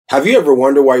Have you ever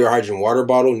wondered why your hydrogen water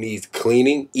bottle needs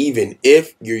cleaning even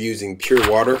if you're using pure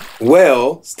water?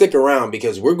 Well, stick around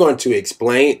because we're going to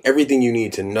explain everything you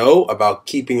need to know about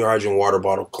keeping your hydrogen water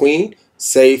bottle clean,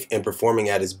 safe, and performing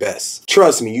at its best.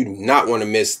 Trust me, you do not want to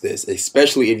miss this,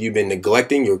 especially if you've been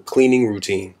neglecting your cleaning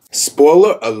routine.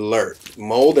 Spoiler alert,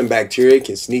 mold and bacteria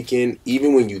can sneak in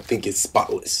even when you think it's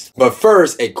spotless. But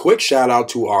first, a quick shout out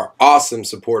to our awesome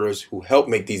supporters who help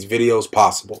make these videos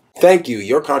possible. Thank you,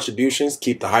 your contributions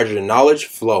keep the hydrogen knowledge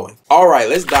flowing. Alright,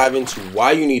 let's dive into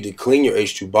why you need to clean your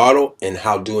H2 bottle and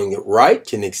how doing it right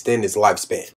can extend its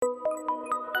lifespan.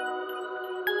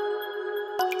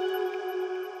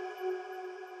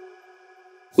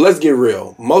 Let's get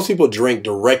real, most people drink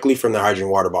directly from their hydrogen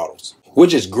water bottles,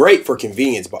 which is great for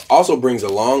convenience, but also brings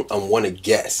along unwanted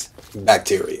guests,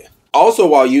 bacteria. Also,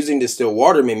 while using distilled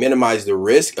water may minimize the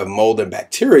risk of mold and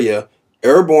bacteria,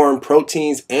 airborne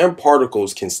proteins and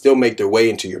particles can still make their way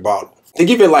into your bottle. Think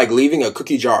of it like leaving a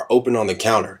cookie jar open on the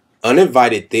counter.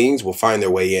 Uninvited things will find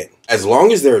their way in. As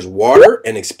long as there is water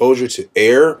and exposure to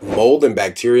air, mold and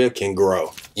bacteria can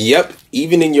grow. Yep,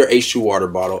 even in your H2 water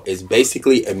bottle is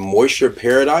basically a moisture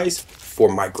paradise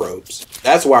for microbes.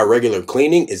 That's why regular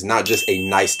cleaning is not just a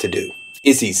nice to do.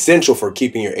 It's essential for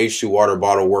keeping your H2 water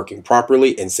bottle working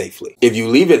properly and safely. If you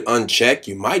leave it unchecked,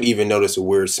 you might even notice a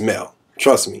weird smell.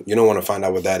 Trust me, you don't want to find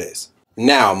out what that is.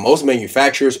 Now, most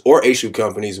manufacturers or H2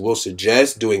 companies will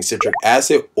suggest doing citric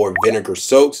acid or vinegar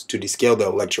soaks to descale the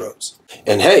electrodes.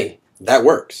 And hey, that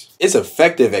works. It's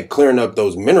effective at clearing up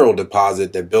those mineral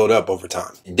deposits that build up over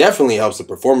time. It definitely helps the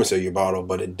performance of your bottle,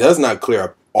 but it does not clear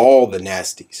up all the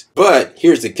nasties. But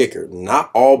here's the kicker,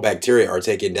 not all bacteria are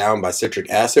taken down by citric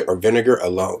acid or vinegar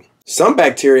alone. Some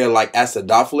bacteria like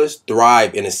acidophilus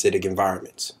thrive in acidic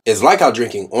environments. It's like how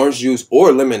drinking orange juice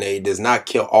or lemonade does not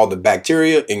kill all the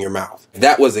bacteria in your mouth. If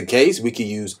that was the case, we could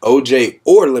use OJ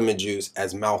or lemon juice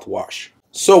as mouthwash.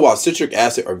 So while citric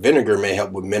acid or vinegar may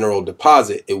help with mineral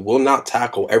deposit, it will not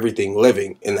tackle everything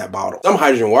living in that bottle. Some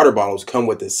hydrogen water bottles come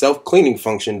with a self-cleaning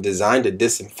function designed to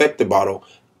disinfect the bottle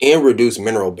and reduce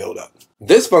mineral buildup.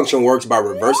 This function works by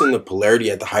reversing the polarity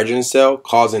at the hydrogen cell,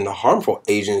 causing the harmful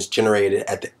agents generated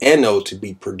at the anode to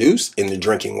be produced in the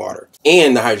drinking water,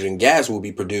 and the hydrogen gas will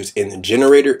be produced in the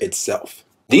generator itself.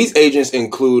 These agents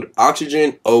include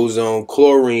oxygen, ozone,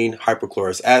 chlorine,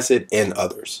 hypochlorous acid, and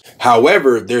others.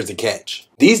 However, there's a catch.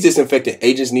 These disinfectant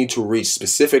agents need to reach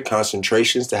specific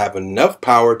concentrations to have enough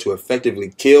power to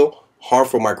effectively kill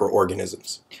harmful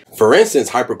microorganisms. For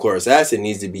instance, hypochlorous acid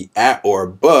needs to be at or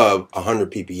above 100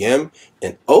 ppm,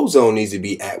 and ozone needs to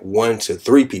be at 1 to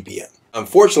 3 ppm.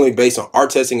 Unfortunately, based on our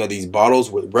testing of these bottles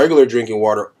with regular drinking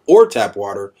water or tap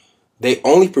water, they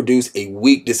only produce a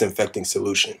weak disinfecting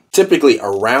solution, typically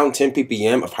around 10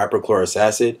 ppm of hypochlorous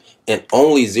acid and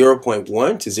only 0.1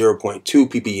 to 0.2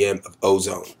 ppm of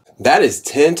ozone. That is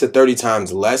 10 to 30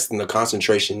 times less than the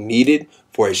concentration needed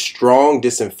for a strong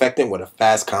disinfectant with a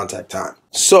fast contact time.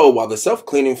 So while the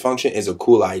self-cleaning function is a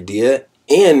cool idea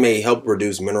and may help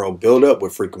reduce mineral buildup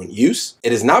with frequent use,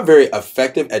 it is not very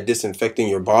effective at disinfecting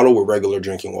your bottle with regular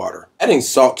drinking water. Adding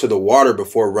salt to the water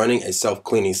before running a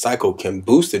self-cleaning cycle can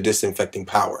boost the disinfecting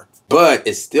power, but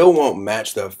it still won't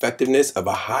match the effectiveness of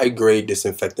a high-grade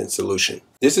disinfectant solution.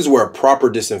 This is where proper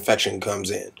disinfection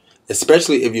comes in,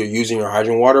 especially if you're using your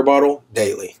hydrogen water bottle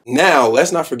daily. Now,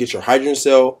 let's not forget your hydrogen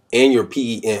cell and your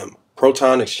PEM,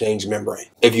 proton exchange membrane.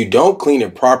 If you don't clean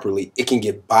it properly, it can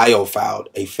get biofouled,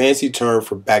 a fancy term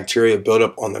for bacteria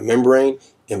buildup on the membrane,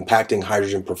 impacting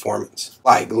hydrogen performance.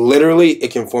 Like literally,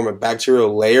 it can form a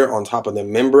bacterial layer on top of the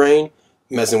membrane,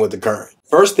 messing with the current.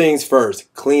 First things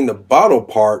first, clean the bottle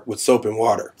part with soap and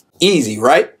water. Easy,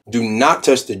 right? Do not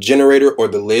touch the generator or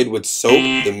the lid with soap.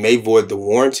 It may void the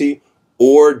warranty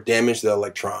or damage the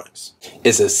electronics.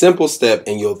 It's a simple step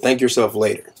and you'll thank yourself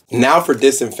later. Now for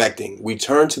disinfecting, we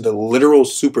turn to the literal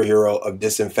superhero of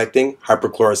disinfecting,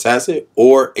 hypochlorous acid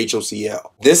or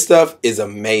HOCl. This stuff is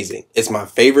amazing. It's my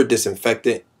favorite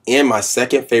disinfectant and my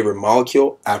second favorite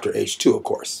molecule after H2, of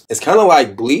course. It's kind of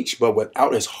like bleach, but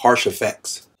without its harsh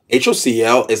effects.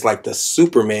 HOCl is like the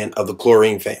Superman of the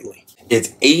chlorine family.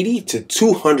 It's 80 to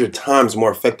 200 times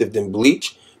more effective than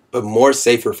bleach, but more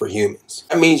safer for humans.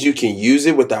 That means you can use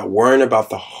it without worrying about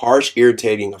the harsh,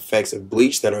 irritating effects of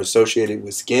bleach that are associated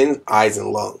with skin, eyes, and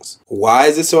lungs. Why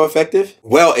is it so effective?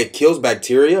 Well, it kills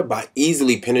bacteria by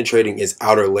easily penetrating its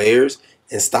outer layers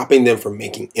and stopping them from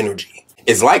making energy.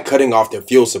 It's like cutting off their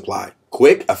fuel supply.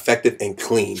 Quick, effective, and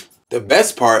clean. The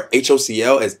best part,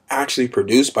 HOCl is actually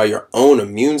produced by your own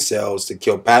immune cells to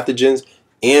kill pathogens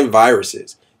and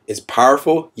viruses. It's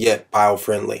powerful, yet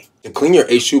bio-friendly. To clean your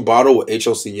H2 bottle with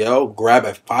HOCl, grab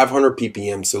a 500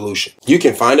 ppm solution. You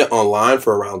can find it online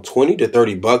for around 20 to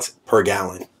 30 bucks per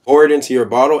gallon. Pour it into your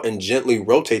bottle and gently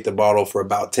rotate the bottle for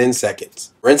about 10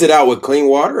 seconds. Rinse it out with clean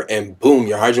water and boom,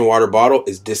 your hydrogen water bottle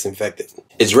is disinfected.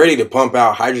 It's ready to pump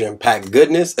out hydrogen-packed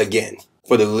goodness again.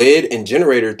 For the lid and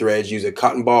generator threads, use a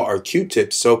cotton ball or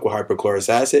Q-tip soaked with hypochlorous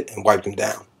acid and wipe them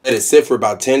down. Let it sit for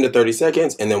about 10 to 30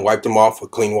 seconds and then wipe them off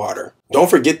with clean water. Don't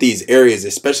forget these areas,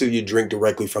 especially if you drink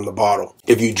directly from the bottle.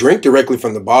 If you drink directly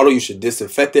from the bottle, you should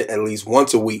disinfect it at least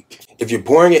once a week. If you're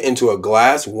pouring it into a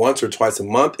glass once or twice a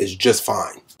month, it's just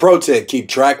fine. Pro tip, keep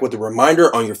track with a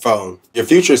reminder on your phone. Your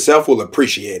future self will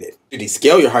appreciate it. To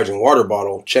descale your hydrogen water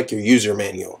bottle, check your user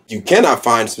manual. If you cannot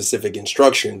find specific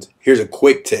instructions, here's a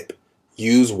quick tip.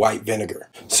 Use white vinegar.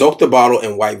 Soak the bottle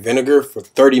in white vinegar for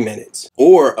 30 minutes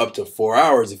or up to 4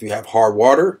 hours if you have hard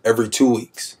water every 2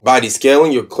 weeks. By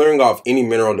descaling, you're clearing off any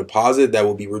mineral deposit that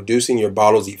will be reducing your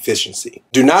bottle's efficiency.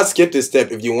 Do not skip this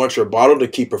step if you want your bottle to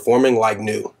keep performing like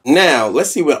new. Now, let's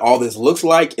see what all this looks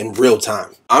like in real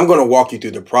time. I'm going to walk you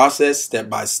through the process step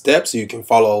by step so you can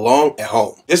follow along at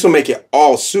home. This will make it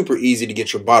all super easy to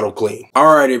get your bottle clean.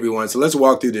 All right, everyone, so let's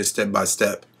walk through this step by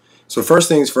step. So first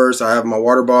things first, I have my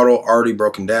water bottle already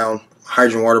broken down,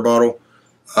 hydrogen water bottle.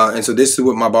 And so this is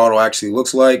what my bottle actually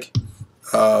looks like.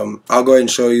 I'll go ahead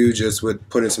and show you just with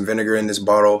putting some vinegar in this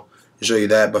bottle and show you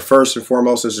that. But first and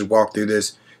foremost, let's just walk through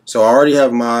this. So I already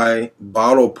have my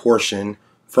bottle portion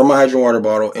from my hydrogen water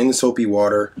bottle in the soapy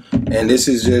water. And this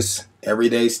is just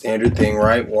everyday standard thing,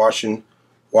 right? Washing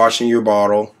your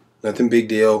bottle, nothing big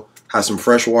deal. Have some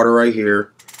fresh water right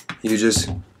here. You just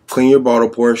clean your bottle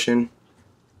portion.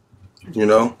 You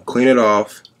know, clean it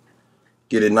off,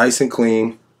 get it nice and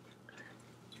clean.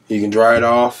 You can dry it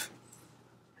off.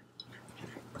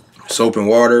 Soap and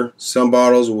water. Some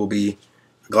bottles will be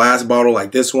a glass bottle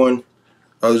like this one.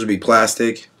 Others will be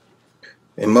plastic.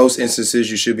 In most instances,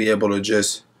 you should be able to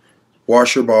just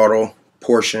wash your bottle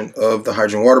portion of the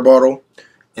hydrogen water bottle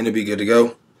and it'll be good to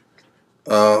go.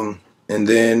 And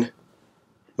then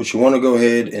what you want to go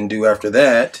ahead and do after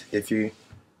that, if you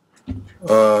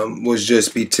was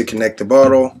just be to connect the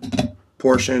bottle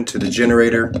portion to the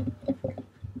generator.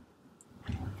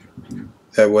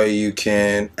 That way you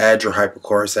can add your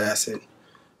hypochlorous acid.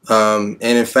 And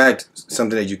in fact,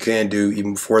 something that you can do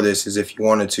even before this is if you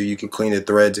wanted to, you can clean the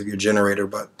threads of your generator,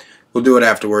 but we'll do it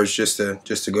afterwards just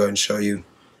to go ahead and show you.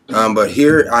 But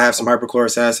here I have some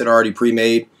hypochlorous acid already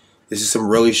pre-made. This is some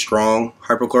really strong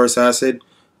hypochlorous acid.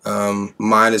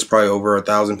 Mine is probably over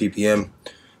 1,000 ppm.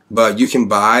 But you can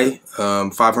buy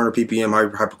 500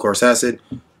 ppm hypochlorous acid,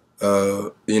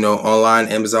 you know, online,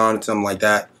 Amazon, something like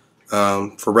that,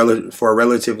 for a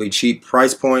relatively cheap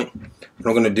price point. What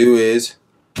I'm going to do is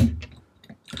I'm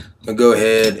going to go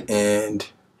ahead and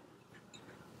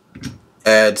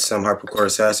add some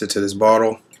hypochlorous acid to this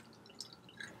bottle.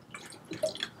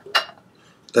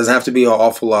 Doesn't have to be an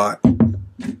awful lot.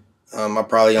 I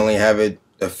probably only have it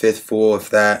a fifth full, if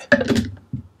that.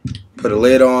 Put a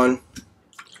lid on.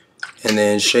 And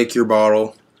then shake your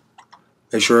bottle.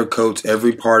 Make sure it coats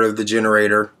every part of the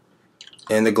generator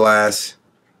and the glass.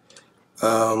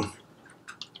 And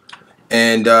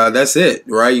that's it,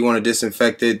 right? You want to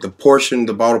disinfect it. The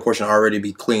bottle portion already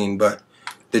be clean, but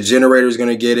the generator is going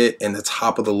to get it, and the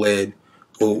top of the lid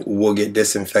will get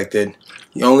disinfected.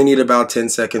 You only need about 10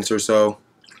 seconds or so.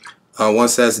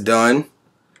 Once that's done,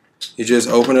 you just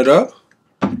open it up,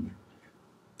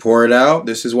 pour it out.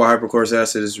 This is why hypochlorous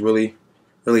acid is really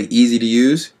easy to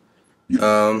use.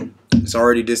 It's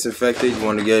already disinfected. You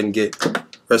want to get the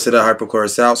rest of that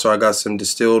hypochlorous out. So I got some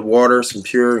distilled water, some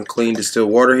pure and clean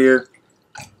distilled water here.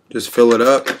 Just fill it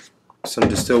up. Some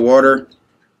distilled water.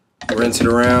 Rinse it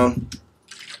around.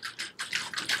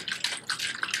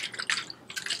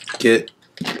 Get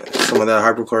some of that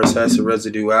hypochlorous acid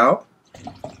residue out.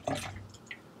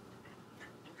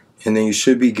 And then you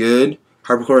should be good.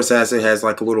 Hypochlorous acid has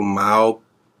like a little mild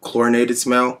chlorinated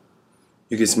smell.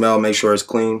 You can smell, make sure it's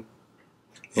clean,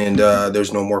 and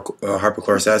there's no more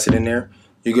hypochlorous acid in there.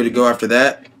 You're good to go after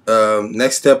that.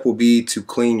 Next step will be to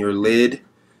clean your lid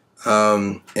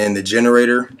and the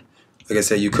generator. Like I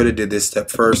said, you could have did this step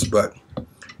first, but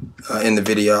in the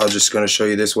video I was just going to show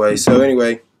you this way. So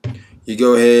anyway, you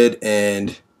go ahead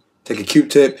and take a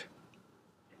Q-tip,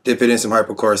 dip it in some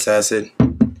hypochlorous acid,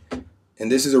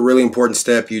 and this is a really important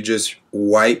step. You just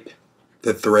wipe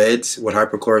the threads with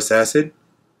hypochlorous acid.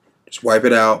 Just wipe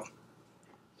it out,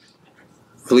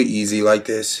 really easy like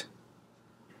this,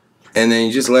 and then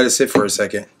you just let it sit for a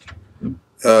second.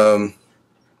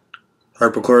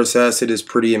 Hypochlorous acid is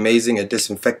pretty amazing at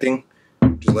disinfecting.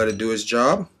 Just let it do its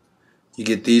job. You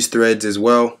get these threads as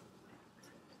well.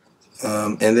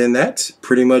 And then that's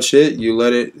pretty much it. You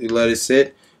let it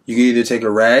sit. You can either take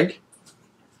a rag,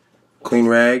 clean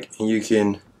rag, and you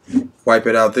can wipe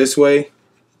it out this way,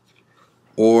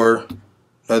 or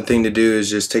another thing to do is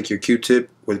just take your Q-tip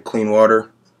with clean water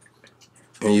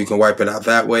and you can wipe it out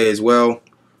that way as well,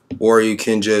 or you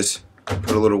can just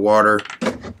put a little water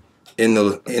in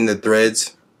the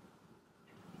threads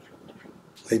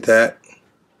like that.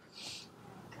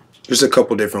 There's a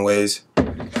couple different ways,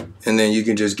 and then you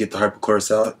can just get the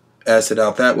hypochlorous acid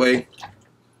out that way.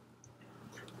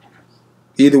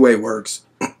 Either way works.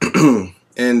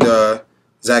 And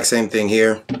exact same thing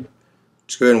here.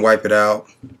 Just go ahead and wipe it out.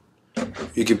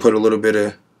 You can put a little bit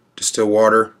of distilled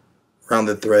water around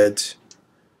the threads,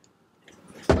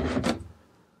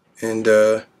 and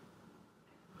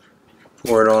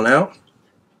pour it on out.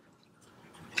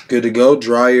 Good to go.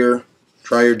 Dry your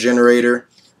generator.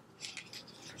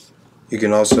 You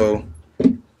can also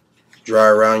dry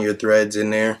around your threads in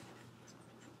there.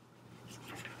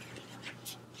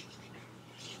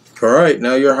 Alright,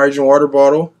 now your hydrogen water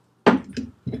bottle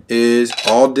is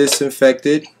all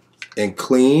disinfected and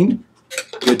clean.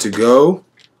 Good to go.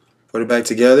 Put it back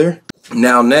together.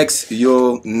 Now next,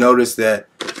 you'll notice that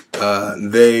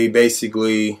they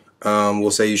basically will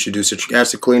say you should do citric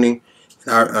acid cleaning.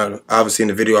 Obviously in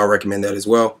the video I recommend that as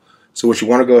well. So what you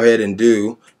want to go ahead and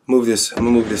do, I'm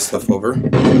gonna move this stuff over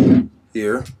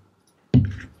here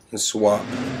and swap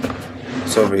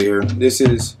this over here.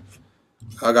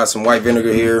 I got some white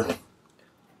vinegar here.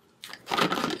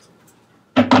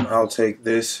 I'll take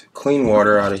this clean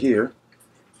water out of here,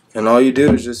 and all you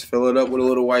do is just fill it up with a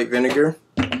little white vinegar.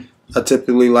 I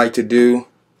typically like to do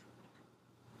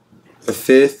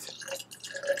 1/5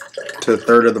 to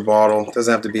 1/3 of the bottle. It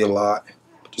doesn't have to be a lot,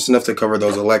 just enough to cover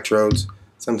those electrodes.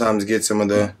 Sometimes get some of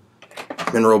the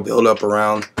mineral buildup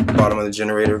around the bottom of the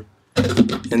generator,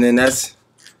 and then that's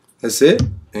it.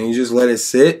 And you just let it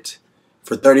sit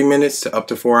for 30 minutes to up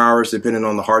to 4 hours, depending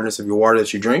on the hardness of your water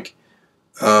that you drink.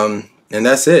 And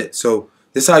that's it. So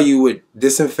this is how you would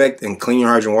disinfect and clean your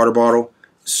hydrogen water bottle.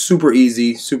 Super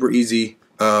easy,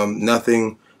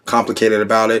 nothing complicated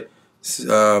about it.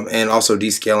 And also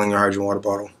descaling your hydrogen water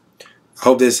bottle. I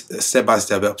hope this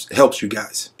step-by-step helps you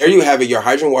guys. There you have it. Your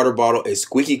hydrogen water bottle is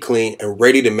squeaky clean and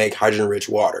ready to make hydrogen-rich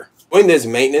water. Doing this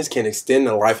maintenance can extend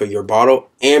the life of your bottle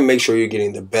and make sure you're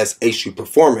getting the best H2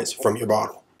 performance from your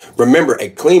bottle. Remember, a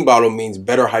clean bottle means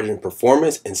better hydrogen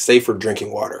performance and safer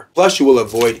drinking water. Plus, you will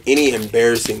avoid any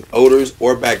embarrassing odors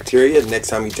or bacteria next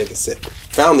time you take a sip.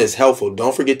 Found this helpful?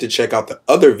 Don't forget to check out the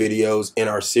other videos in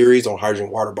our series on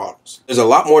hydrogen water bottles. There's a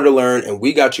lot more to learn, and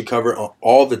we got you covered on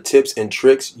all the tips and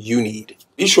tricks you need.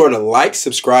 Be sure to like,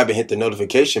 subscribe, and hit the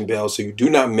notification bell so you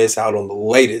do not miss out on the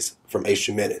latest from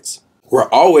H2 Minutes. We're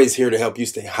always here to help you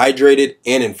stay hydrated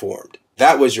and informed.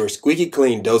 That was your squeaky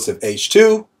clean dose of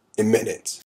H2 in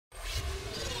minutes.